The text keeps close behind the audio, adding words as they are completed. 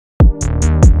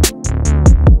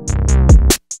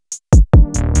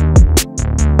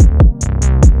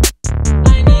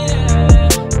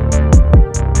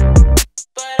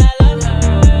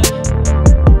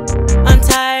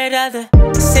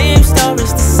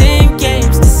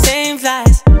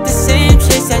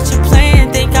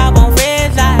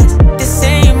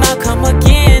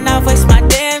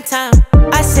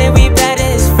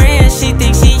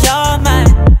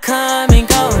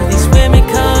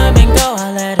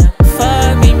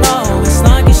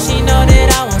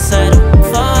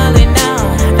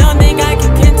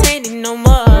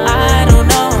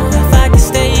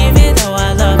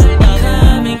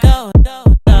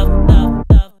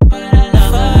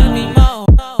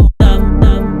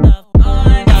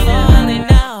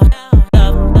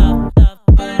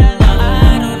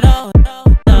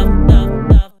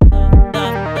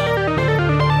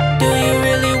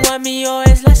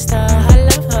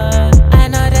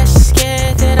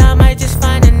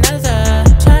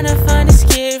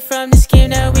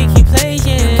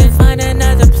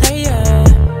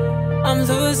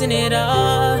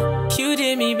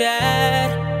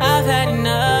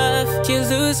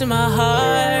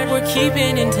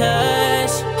keeping in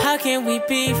touch. How can we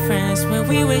be friends when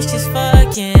we wish just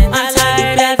fucking? I'm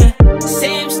tired of the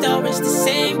same stories, the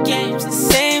same games, the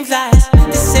same lies,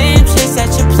 the same tricks that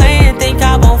you're playing, think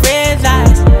I won't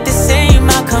realize. The same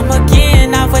outcome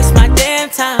again, I waste my damn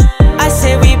time. I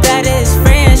say we better as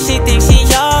friends, she thinks she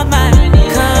all mine.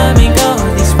 Come and go,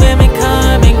 these women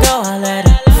come and go, I let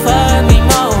her fuck me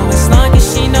more, as long as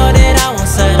she know that I won't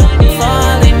settle.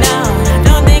 Falling out, I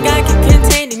don't think I can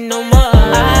contain it no more.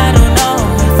 I don't know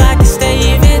if I can stay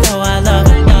even though I love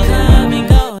her. Come and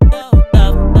go,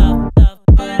 fuck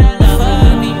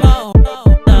me more.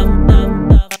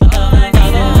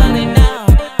 Falling out,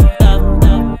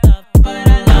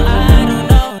 I don't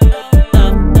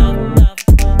know.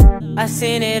 I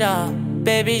seen it all,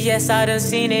 baby, yes, I done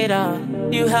seen it all.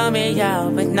 You held me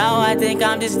out, but now I think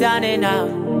I'm just down and out.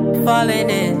 Falling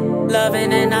in,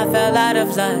 loving, and I fell out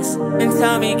of lust. And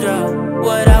tell me, girl,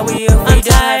 what are we if we don't have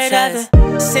trust? I'm tired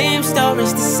of the same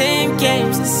stories, the same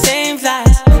games, the same